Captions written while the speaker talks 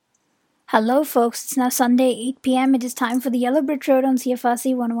Hello folks, it's now Sunday 8 p.m. It is time for the Yellow Brit Road on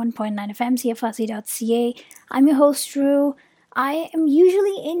CFRC 101.9 FM, CFRC.ca. I'm your host, Rue. I am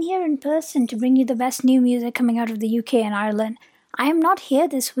usually in here in person to bring you the best new music coming out of the UK and Ireland. I am not here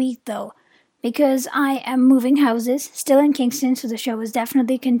this week though, because I am moving houses, still in Kingston, so the show is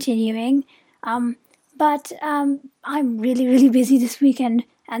definitely continuing. But I'm really busy this weekend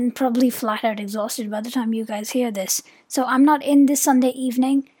and probably flat out exhausted by the time you guys hear this. So I'm not in this Sunday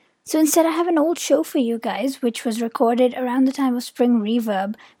evening. So instead I have an old show for you guys, which was recorded around the time of Spring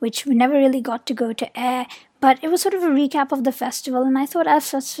Reverb, which we never really got to go to air, but it was sort of a recap of the festival, and I thought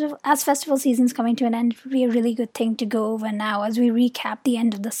as festival season's coming to an end, it would be a really good thing to go over now as we recap the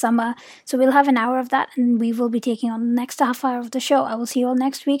end of the summer. So we'll have an hour of that, and we will be taking on the next half hour of the show. I will see you all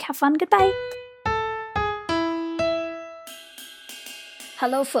next week. Have fun. Goodbye.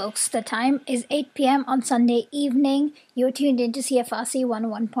 Hello folks, the time is 8 p.m. on Sunday evening. You're tuned into CFRC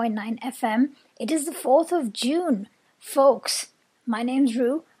 101.9 FM. It is the 4th of June. Folks, my name's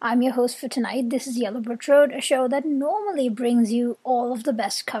Rue. I'm your host for tonight. This is Yellow Brit Road, a show that normally brings you all of the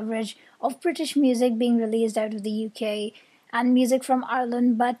best coverage of British music being released out of the UK and music from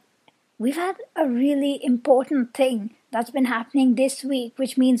Ireland, but we've had a really important thing that's been happening this week,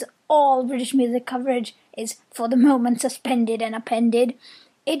 which means all British music coverage is for the moment suspended and appended.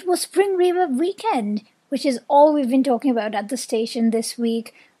 It was Spring Reverb weekend, which is all we've been talking about at the station this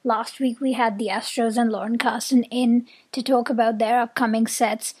week. Last week we had the Astros and Lauren Carson in to talk about their upcoming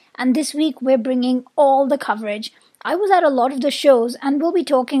sets, and this week we're bringing all the coverage. I was at a lot of the shows, and we'll be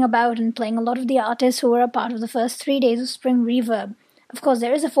talking about and playing a lot of the artists who were a part of the first 3 days of Spring Reverb. Of course,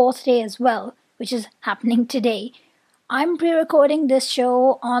 there is a fourth day as well, which is happening today. I'm pre-recording this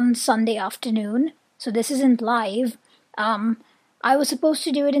show on Sunday afternoon, so this isn't live. I was supposed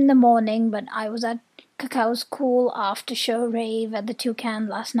to do it in the morning, but I was at Cacao's cool after-show rave at the Toucan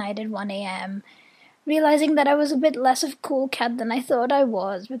last night at 1 a.m., realizing that I was a bit less of a cool cat than I thought I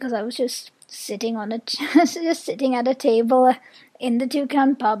was, because I was just sitting at a table in the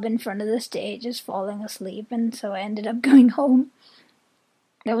Toucan pub in front of the stage, just falling asleep, and so I ended up going home.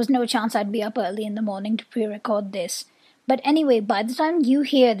 There was no chance I'd be up early in the morning to pre-record this. But anyway, by the time you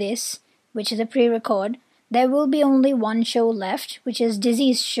hear this, which is a pre-record, there will be only one show left, which is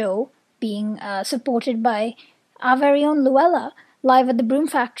Dizzy's show, being supported by our very own Luella, live at the Broom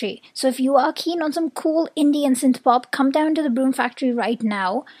Factory. So if you are keen on some cool indie and synth pop, come down to the Broom Factory right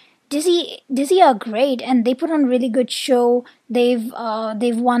now. Dizzy are great, and they put on a really good show. They've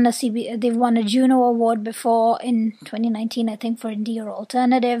won a Juno Award before in 2019, I think, for indie or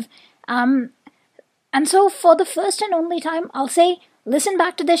alternative. And so for the first and only time, I'll say, listen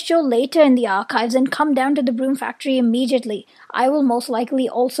back to this show later in the archives and come down to the Broom Factory immediately. I will most likely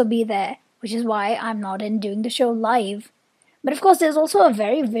also be there, which is why I'm not in doing the show live. But of course, there's also a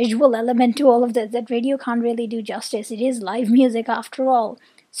very visual element to all of this that radio can't really do justice. It is live music after all.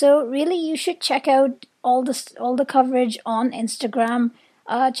 So really, you should check out all the coverage on Instagram.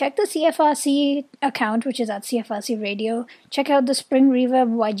 Check the CFRC account, which is at CFRC Radio. Check out the Spring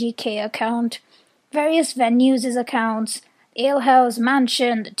Reverb YGK account. Various venues' accounts. Alehouse,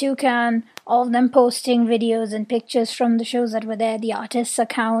 Mansion, the Toucan, all of them posting videos and pictures from the shows that were there, the artists'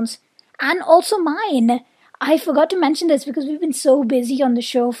 accounts, and also mine. I forgot to mention this because we've been so busy on the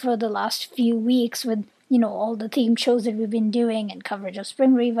show for the last few weeks with, all the themed shows that we've been doing and coverage of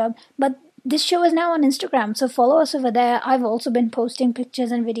Spring Reverb, but this show is now on Instagram, so follow us over there. I've also been posting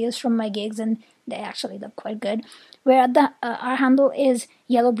pictures and videos from my gigs, and they actually look quite good. We're at our handle is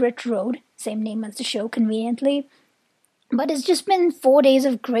Yellow Brit Road, same name as the show, conveniently. But it's just been 4 days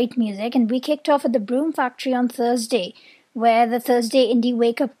of great music, and we kicked off at the Broom Factory on Thursday, where the Thursday Indie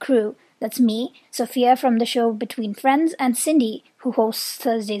Wake Up crew, that's me, Sophia from the show Between Friends, and Cindy, who hosts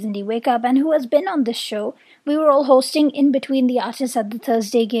Thursday's Indie Wake Up and who has been on this show, we were all hosting in between the artists at the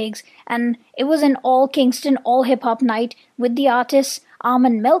Thursday gigs, and it was an all Kingston, all hip-hop night with the artists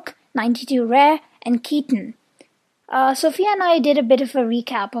Almond Milk, 92 Rare, and Keaton. Sophia and I did a bit of a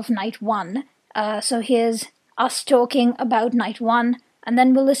recap of night one, so here's us talking about night one, and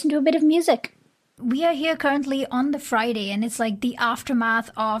then we'll listen to a bit of music. We are here currently on the Friday, and it's like the aftermath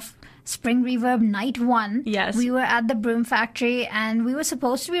of Spring Reverb night one. Yes. We were at the Broom Factory, and we were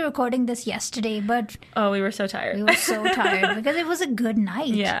supposed to be recording this yesterday, but... Oh, we were so tired. We were so tired, because it was a good night.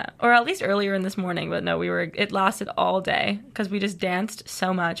 Yeah, or at least earlier in this morning, but no, it lasted all day, because we just danced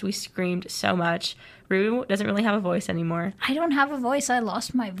so much, we screamed so much. Rue doesn't really have a voice anymore. I don't have a voice. I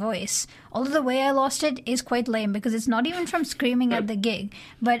lost my voice. Although the way I lost it is quite lame because it's not even from screaming at the gig,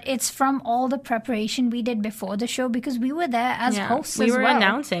 but it's from all the preparation we did before the show because we were there as hosts as well. We were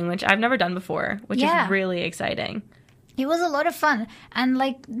announcing, which I've never done before, which is really exciting. It was a lot of fun. And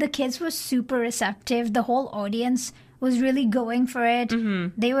like the kids were super receptive. The whole audience was really going for it.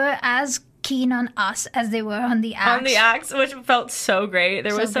 They were as keen on us as they were on the acts. On the acts, which felt so great.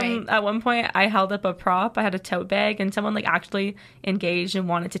 There was great. At one point, I held up a prop. I had a tote bag, and someone like actually engaged and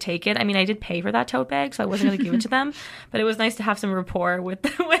wanted to take it. I mean, I did pay for that tote bag, so I wasn't going to give it to them. But it was nice to have some rapport with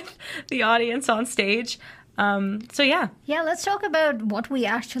the audience on stage. So yeah. Yeah, let's talk about what we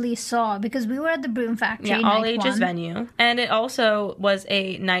actually saw, because we were at the Broom Factory. Yeah, all ages venue. And it also was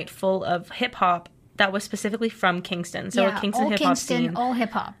a night full of hip hop that was specifically from Kingston. So a Kingston hip hop scene. All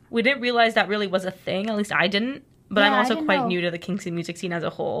hip hop. We didn't realize that really was a thing. At least I didn't. But I'm also quite know. new to the Kingston music scene as a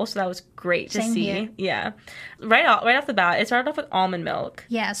whole, so that was great to Same see. here. Yeah, right off the bat, it started off with Almond Milk.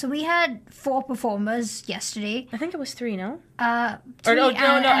 Yeah, so we had 4 performers yesterday. I think it was 3, no? 3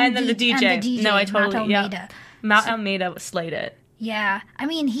 and then the DJ. And the DJ. No, I totally Matt Matt Almeida slayed it. Yeah, I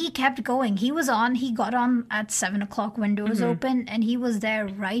mean, he kept going. He got on at 7 o'clock, windows open, and he was there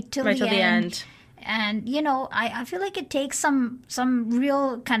right till the end. And, you know, I feel like it takes some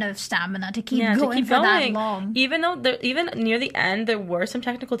real kind of stamina to keep going for that long. Even though, even near the end, there were some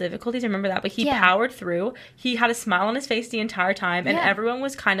technical difficulties. I remember that. But he powered through. He had a smile on his face the entire time. And everyone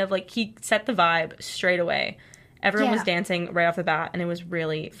was kind of like, he set the vibe straight away. Everyone was dancing right off the bat. And it was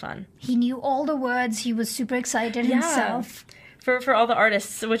really fun. He knew all the words. He was super excited himself. For all the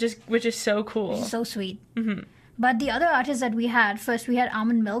artists, which is so cool. So sweet. Mm-hmm. But the other artists that we had, first we had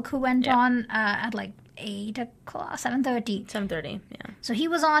Almond Milk, who went on at like 8 o'clock, 7:30. 7:30, yeah. So he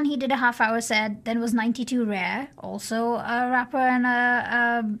was on, he did a half-hour set. Then was 92 Rare, also a rapper and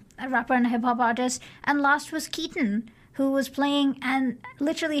a hip-hop artist. And last was Keaton, who was playing and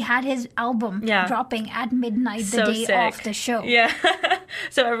literally had his album dropping at midnight the day of the show. Yeah.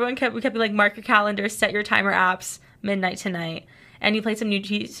 So everyone kept being like, mark your calendar, set your timer apps, midnight tonight. And he played some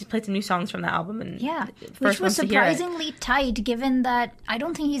new songs from the album, and which was surprisingly tight, given that I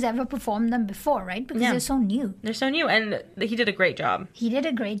don't think he's ever performed them before, right? Because they're so new. They're so new, and he did a great job. He did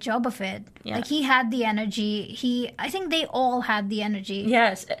a great job of it. Yeah. Like, he had the energy. I think they all had the energy.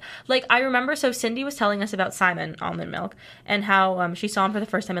 Yes. Like, I remember, so Cindy was telling us about Simon Almond Milk, and how she saw him for the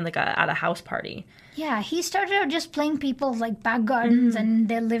first time in at a house party. Yeah, he started out just playing people's like back gardens and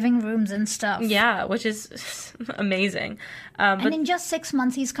their living rooms and stuff. Yeah, which is amazing. And in just 6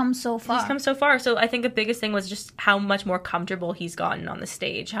 months, he's come so far. So I think the biggest thing was just how much more comfortable he's gotten on the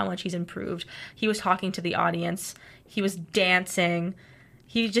stage, how much he's improved. He was talking to the audience. He was dancing.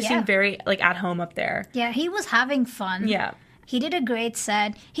 He just seemed very like at home up there. Yeah, he was having fun. Yeah. He did a great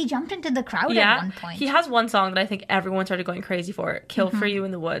set. He jumped into the crowd at one point. He has one song that I think everyone started going crazy for. Kill For You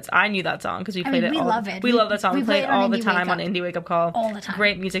in the Woods. I knew that song because we played it. We love it. We love that song. We play it all the time on Indie Wake Up Call. All the time.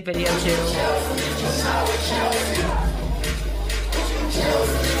 Great music video too.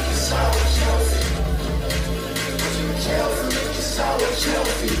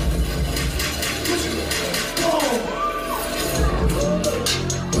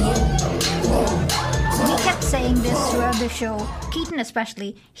 He kept saying this throughout the show. Keaton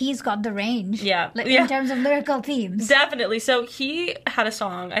especially, he's got the range. Yeah. In terms of lyrical themes. Definitely. So he had a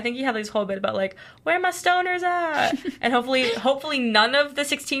song. I think he had this whole bit about like, where my stoners at? And hopefully none of the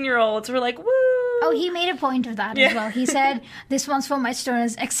 16-year-olds were like, woo. Oh, he made a point of that as well. He said, this one's for my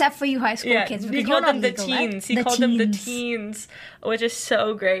stoners, except for you high school kids. He called them the teens. He called them the teens, which is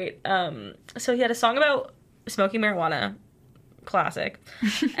so great. So he had a song about smoking marijuana. Classic.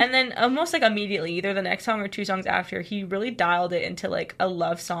 And then almost like immediately, either the next song or 2 songs after, he really dialed it into like a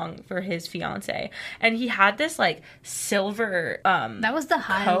love song for his fiance. And he had this like silver that was the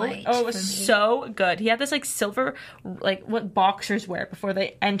highlight. Oh, it was so good. He had this like silver, like what boxers wear before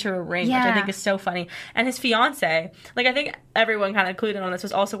they enter a ring, which I think is so funny. And his fiance, like I think everyone kind of clued in on this,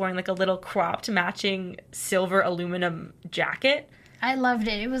 was also wearing like a little cropped matching silver aluminum jacket. I loved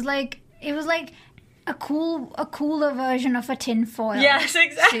it. It was like a cooler version of a tinfoil. Yes,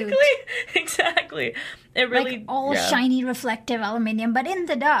 exactly. Suit. Exactly. It really like all shiny, reflective aluminium, but in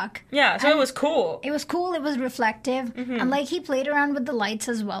the dark. Yeah, so it was cool. It was cool. It was reflective, and like he played around with the lights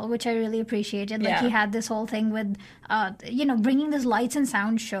as well, which I really appreciated. Like he had this whole thing with, bringing this lights and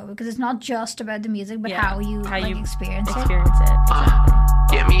sound show, because it's not just about the music, but how you experience it. Exactly.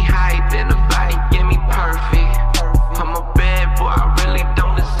 Get me hype in a bite, get me perfect. I'm a bad boy, I really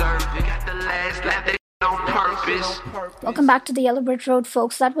don't deserve it. Got the last laugh they on purpose. Welcome back to the Yellow Brit Road,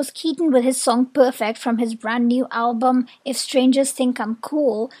 folks. That was Keaton with his song Perfect from his brand new album If Strangers Think I'm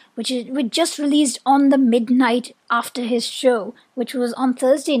Cool, which just released on the midnight after his show, which was on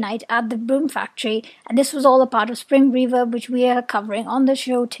Thursday night at the Broom Factory. And this was all a part of Spring Reverb, which we are covering on the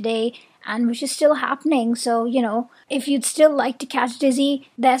show today. and which is still happening. So, if you'd still like to catch Dizzy,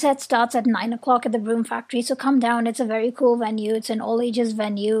 their set starts at 9 o'clock at the Broom Factory, so come down. It's a very cool venue. It's an all-ages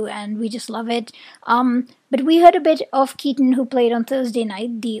venue, and we just love it. But we heard a bit of Keaton, who played on Thursday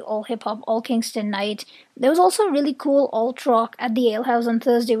night, the all-hip-hop, all-Kingston night. There was also a really cool alt-rock at the Ale House on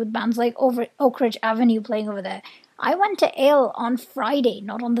Thursday with bands like Oak Ridge Avenue playing over there. I went to Ale on Friday,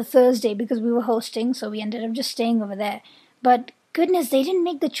 not on the Thursday, because we were hosting, so we ended up just staying over there. But goodness, they didn't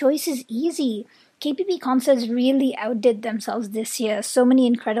make the choices easy. KPP concerts really outdid themselves this year. So many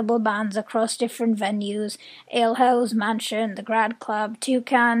incredible bands across different venues. Ale House, Mansion, the Grad Club,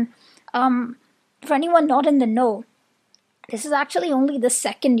 Toucan. For anyone not in the know, this is actually only the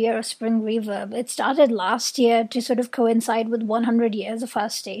second year of Spring Reverb. It started last year to sort of coincide with 100 years of our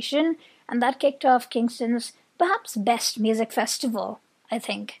station, and that kicked off Kingston's perhaps best music festival, I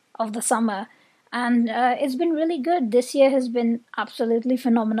think, of the summer. And it's been really good. This year has been absolutely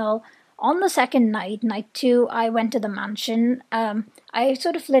phenomenal. On the second night, night 2, I went to the Mansion. I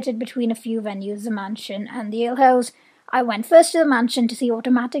sort of flitted between a few venues, the Mansion and the Ale House. I went first to the Mansion to see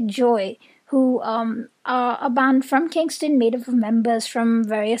Automatic Joy, who are a band from Kingston made up of members from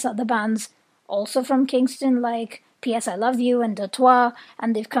various other bands, also from Kingston, like P.S. I Love You and De Toi,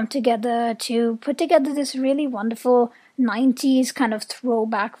 and they've come together to put together this really wonderful 90s kind of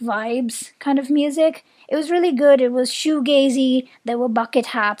throwback vibes kind of music. It was really good. It was shoegazy. There were bucket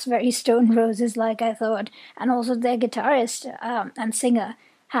hats, very Stone Roses like I thought, and also their guitarist and singer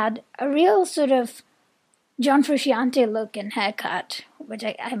had a real sort of John Frusciante look and haircut, which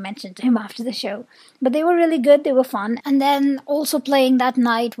I mentioned to him after the show. But they were really good. They were fun. And then also playing that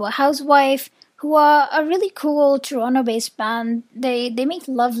night were Housewife, who are a really cool Toronto-based band. They make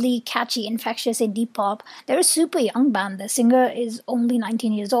lovely, catchy, infectious indie pop. They're a super young band. The singer is only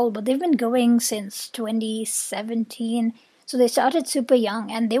 19 years old, but they've been going since 2017. So they started super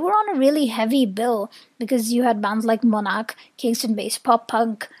young, and they were on a really heavy bill because you had bands like Monarch, Kingston-based pop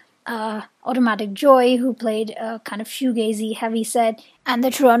punk, Automatic Joy, who played a kind of shoegazy heavy set, and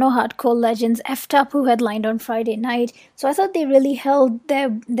the Toronto hardcore legends F-Top, who headlined on Friday night. So I thought they really held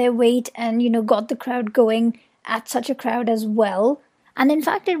their weight and, got the crowd going at such a crowd as well. And in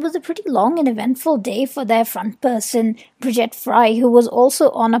fact, it was a pretty long and eventful day for their front person, Bridget Fry, who was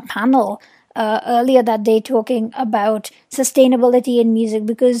also on a panel earlier that day talking about sustainability in music,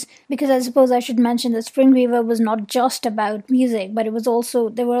 because I suppose I should mention that Spring Reverb was not just about music, but it was also,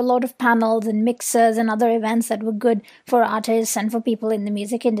 there were a lot of panels and mixers and other events that were good for artists and for people in the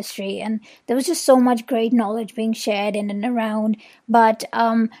music industry, and there was just so much great knowledge being shared in and around. But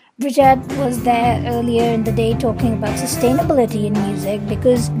Bridget was there earlier in the day talking about sustainability in music,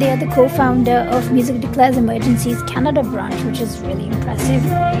 because they are the co-founder of Music Declares Emergency's Canada branch, which is really impressive.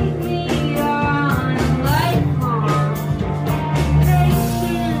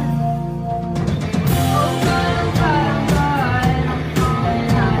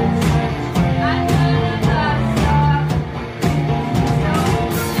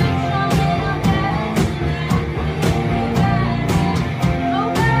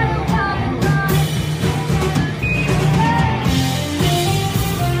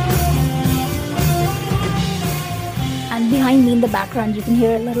 Behind me in the background, you can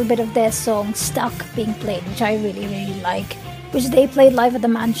hear a little bit of their song Stuck being played, which I really, really like, which they played live at the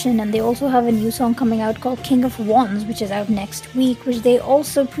Mansion. And they also have a new song coming out called King of Wands, which is out next week, which they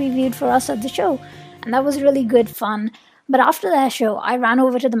also previewed for us at the show. And that was really good fun. But after their show, I ran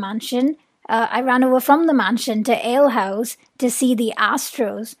over to the Mansion. I ran over from the Mansion to Ale House to see the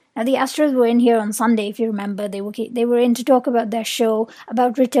Astros. Now, the Astros were in here on Sunday, if you remember. They were in to talk about their show,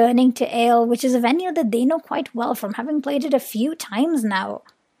 about returning to Ale, which is a venue that they know quite well from having played it a few times now.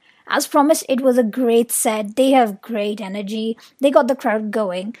 As promised, it was a great set. They have great energy. They got the crowd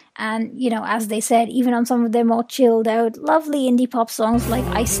going. And, as they said, even on some of their more chilled out, lovely indie pop songs like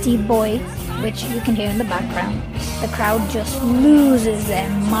Ice-T Boy, which you can hear in the background, the crowd just loses their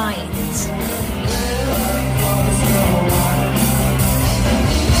minds.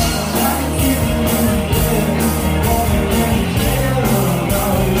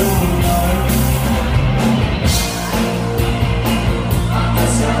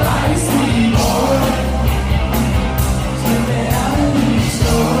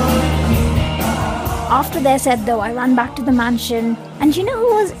 After their set, though, I ran back to the Mansion, and you know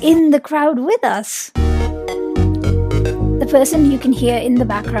who was in the crowd with us? The person you can hear in the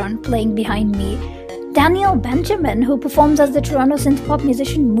background playing behind me. Daniel Benjamin, who performs as the Toronto synth-pop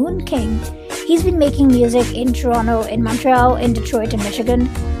musician Moon King. He's been making music in Toronto, in Montreal, in Detroit, and Michigan,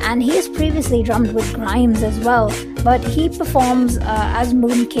 and he has previously drummed with Grimes as well, but he performs as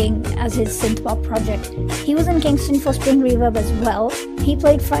Moon King as his synth-pop project. He was in Kingston for Spring Reverb as well. He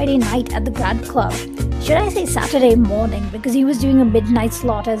played Friday night at the Grad Club. Should I say Saturday morning, because he was doing a midnight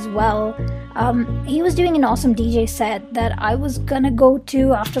slot as well. He was doing an awesome DJ set that I was gonna go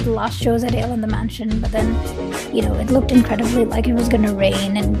to after the last shows at Ale in the Mansion, but then, it looked incredibly like it was gonna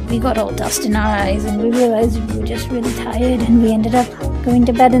rain, and we got all dust in our eyes, and we realized we were just really tired, and we ended up going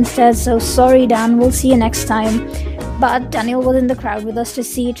to bed instead. So sorry, Dan, we'll see you next time. But Daniel was in the crowd with us to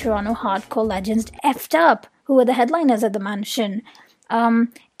see Toronto hardcore legends Effed Up, who were the headliners at the Mansion.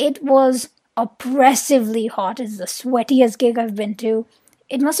 It was oppressively hot. It's the sweatiest gig I've been to.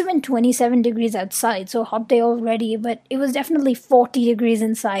 It must have been 27 degrees outside, so hot day already, but it was definitely 40 degrees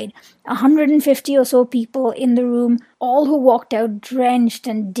inside. 150 or so people in the room, all who walked out drenched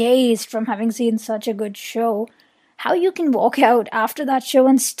and dazed from having seen such a good show. How you can walk out after that show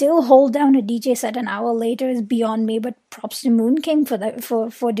and still hold down a DJ set an hour later is beyond me, but props to Moon King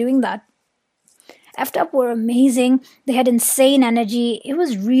for doing that. Effed Up were amazing. They had insane energy. It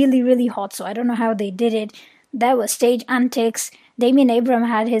was really, really hot, so I don't know how they did it. There were stage antics. Damien Abram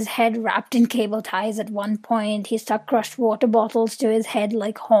had his head wrapped in cable ties at one point. He stuck crushed water bottles to his head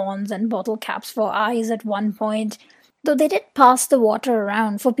like horns and bottle caps for eyes at one point. Though they did pass the water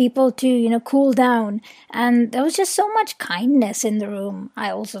around for people to, cool down. And there was just so much kindness in the room, I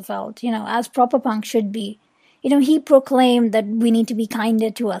also felt, as proper punk should be. He proclaimed that we need to be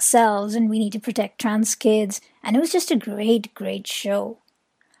kinder to ourselves and we need to protect trans kids. And it was just a great, great show.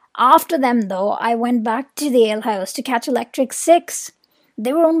 After them, though, I went back to the Ale House to catch Electric Six.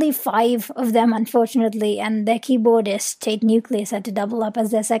 There were only 5 of them, unfortunately, and their keyboardist, Tate Nucleus, had to double up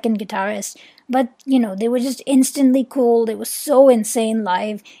as their second guitarist. But, they were just instantly cool. They were so insane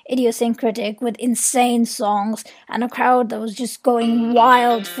live, idiosyncratic, with insane songs, and a crowd that was just going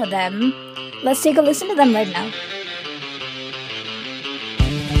wild for them. Let's take a listen to them right now.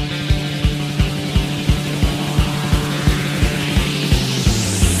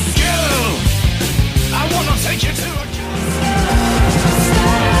 Take you to a...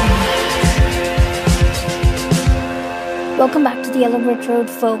 Welcome back to the Yellow Brit Road,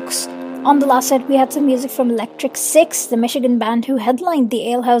 folks. On the last set, we had some music from Electric Six, the Michigan band who headlined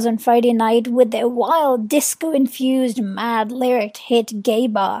the Ale House on Friday night with their wild, disco-infused, mad lyric hit Gay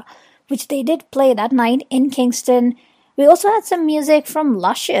Bar, which they did play that night in Kingston. We also had some music from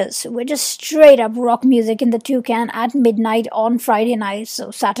Luscious, which is straight up rock music in the Toucan at midnight on Friday night, so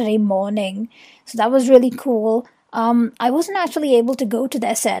Saturday morning. So that was really cool. I wasn't actually able to go to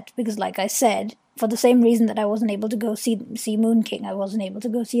their set because, like I said, for the same reason that I wasn't able to go see Moon King, I wasn't able to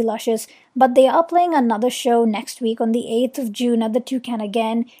go see Luscious. But they are playing another show next week on the 8th of June at the Toucan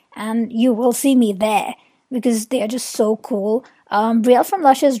again, and you will see me there because they are just so cool. Brielle from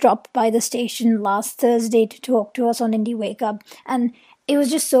Luscious dropped by the station last Thursday to talk to us on Indie Wake Up, and it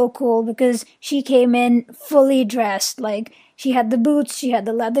was just so cool because she came in fully dressed, like she had the boots, she had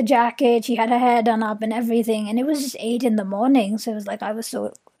the leather jacket, she had her hair done up and everything, and it was just 8 in the morning, so it was like I was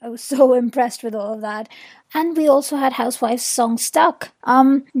so impressed with all of that. And we also had Housewives' song Stuck.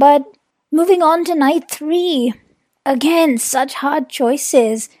 But moving on to night 3, again, such hard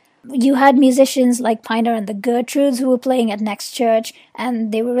choices. You had musicians like Piner and the Gertrudes who were playing at Next Church,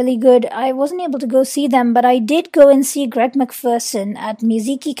 and they were really good. I wasn't able to go see them, but I did go and see Greg McPherson at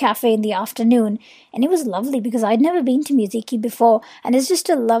Musiki Cafe in the afternoon, and it was lovely because I'd never been to Musiki before, and it's just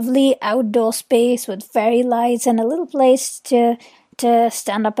a lovely outdoor space with fairy lights and a little place to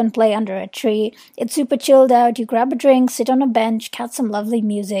stand up and play under a tree. It's super chilled out. You grab a drink, sit on a bench, catch some lovely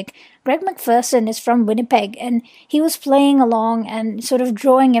music. Greg McPherson is from Winnipeg, and he was playing along and sort of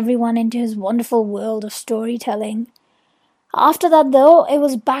drawing everyone into his wonderful world of storytelling. After that, though, it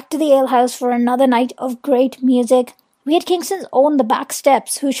was back to the Ale House for another night of great music. We had Kingston's own The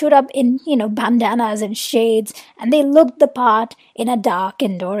Backsteps, who showed up in, bandanas and shades, and they looked the part in a dark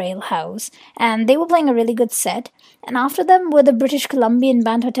indoor ale house. And they were playing a really good set. And after them were the British Columbian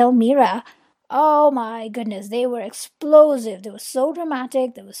band Hotel Mira. Oh my goodness, they were explosive. They were so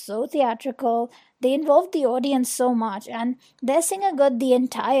dramatic, they were so theatrical. They involved the audience so much, and their singer got the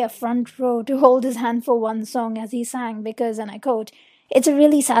entire front row to hold his hand for one song as he sang because, and I quote, "It's a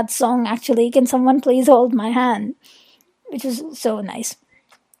really sad song actually, can someone please hold my hand?" Which was so nice.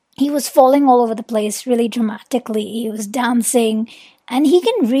 He was falling all over the place really dramatically. He was dancing, and he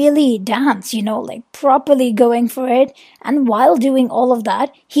can really dance, like properly going for it. And while doing all of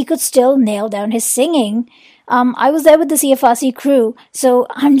that, he could still nail down his singing. I was there with the CFRC crew, so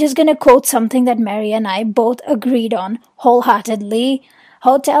I'm just gonna quote something that Mary and I both agreed on wholeheartedly.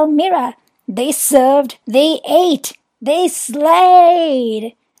 Hotel Mira. They served, they ate, they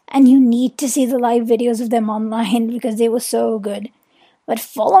slayed. And you need to see the live videos of them online because they were so good. But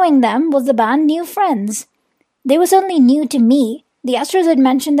following them was the band New Friends. They were certainly new to me. The Astros had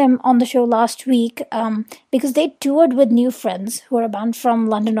mentioned them on the show last week because they toured with New Friends, who are a band from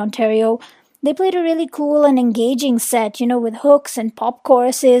London, Ontario. They played a really cool and engaging set, with hooks and pop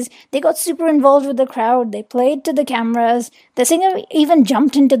choruses. They got super involved with the crowd. They played to the cameras. The singer even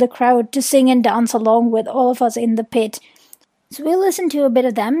jumped into the crowd to sing and dance along with all of us in the pit. So we'll listen to a bit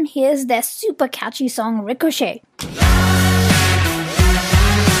of them. Here's their super catchy song, Ricochet.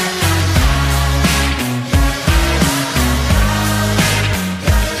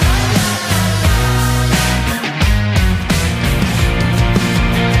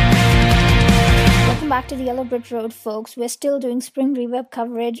 Back to the Yellow Brit Road, folks. We're still doing Spring Reverb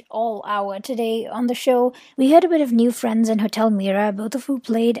coverage all hour today on the show. We heard a bit of New Friends and Hotel Mira, both of who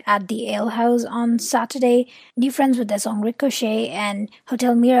played at the Ale House on Saturday. New Friends with their song Ricochet, and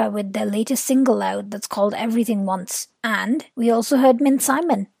Hotel Mira with their latest single out that's called Everything Once. And we also heard Mint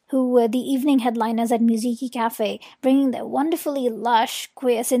Simon, who were the evening headliners at Musiki Cafe, bringing their wonderfully lush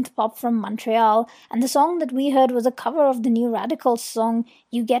queer synth pop from Montreal. And the song that we heard was a cover of the new Radicals song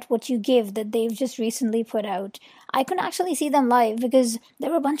You Get What You Give that they've just recently put out. I couldn't actually see them live because there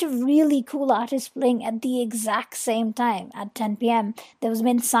were a bunch of really cool artists playing at the exact same time at 10 p.m. There was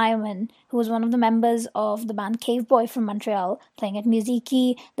Mint Simon, who was one of the members of the band Cave Boy from Montreal, playing at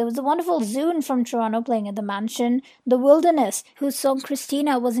Musiki. There was the wonderful Zune from Toronto playing at the Mansion. The Wilderness, whose song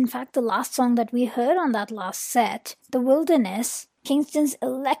Christina was in fact the last song that we heard on that last set. The Wilderness, Kingston's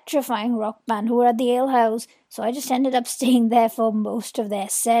electrifying rock band who were at the Ale House, so I just ended up staying there for most of their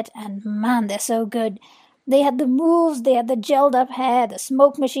set, and man, they're so good. They had the moves, they had the gelled up hair, the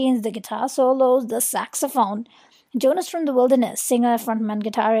smoke machines, the guitar solos, the saxophone. Jonas from the Wilderness, singer, frontman,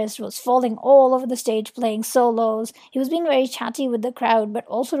 guitarist, was falling all over the stage playing solos. He was being very chatty with the crowd, but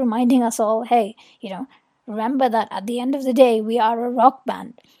also reminding us all, hey, remember that at the end of the day, we are a rock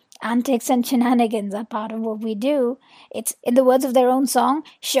band. Antics and shenanigans are part of what we do. It's, in the words of their own song,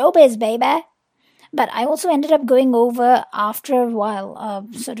 showbiz, baby. But I also ended up going over after a while,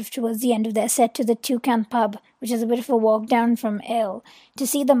 sort of towards the end of their set, to the Toucan pub, which is a bit of a walk down from Ale, to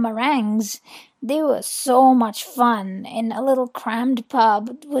see the Meringues. They were so much fun in a little crammed pub.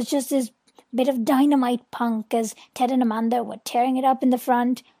 It was just this bit of dynamite punk as Ted and Amanda were tearing it up in the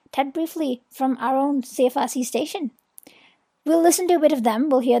front. Ted briefly from our own CFRC station. We'll listen to a bit of them.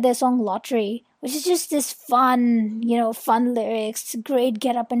 We'll hear their song Lottery, which is just this fun, fun lyrics, great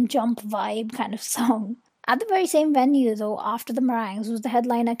get up and jump vibe kind of song. At the very same venue, though, after the Meringues, was the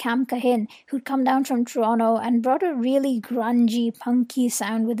headliner Cam Cahin, who'd come down from Toronto and brought a really grungy, punky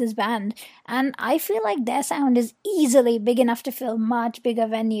sound with his band. And I feel like their sound is easily big enough to fill much bigger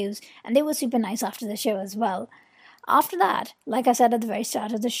venues, and they were super nice after the show as well. After that, like I said at the very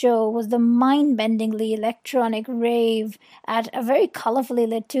start of the show, was the mind-bendingly electronic rave at a very colourfully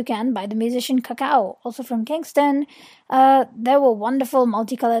lit Toucan by the musician Cacao, also from Kingston. There were wonderful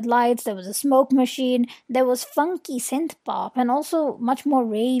multicoloured lights, there was a smoke machine, there was funky synth pop, and also much more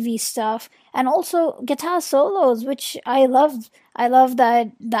ravey stuff, and also guitar solos, which I loved. I love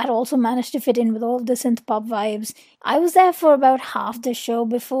that also managed to fit in with all of the synth pop vibes. I was there for about half the show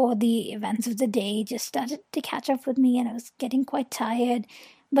before the events of the day just started to catch up with me, and I was getting quite tired.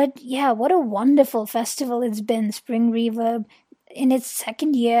 But yeah, what a wonderful festival it's been, Spring Reverb, in its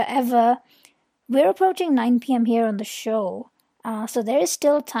second year ever. We're approaching 9 p.m. here on the show, so there is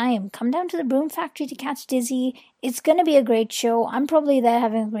still time. Come down to the Broom Factory to catch Dizzy. It's going to be a great show. I'm probably there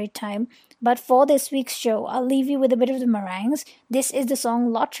having a great time. But for this week's show, I'll leave you with a bit of the Meringues. This is the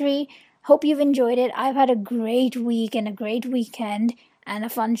song Lottery. Hope you've enjoyed it. I've had a great week and a great weekend and a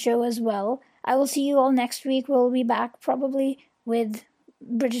fun show as well. I will see you all next week. We'll be back probably with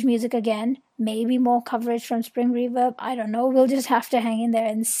British music again. Maybe more coverage from Spring Reverb. I don't know. We'll just have to hang in there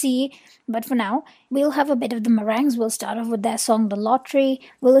and see. But for now, we'll have a bit of the Meringues. We'll start off with their song The Lottery.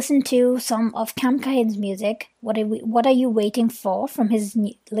 We'll listen to some of Cam Cahin's music. What Are You Waiting For? From his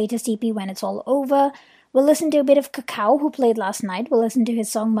latest EP, When It's All Over. We'll listen to a bit of Cacao, who played last night. We'll listen to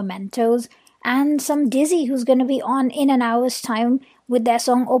his song Mementos. And some Dizzy, who's going to be on in an hour's time with their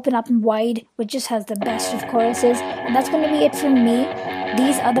song Open Up and Wide, which just has the best of choruses. And that's going to be it from me.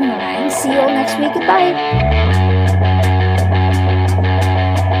 These are the Meringues. See you all next week. Goodbye.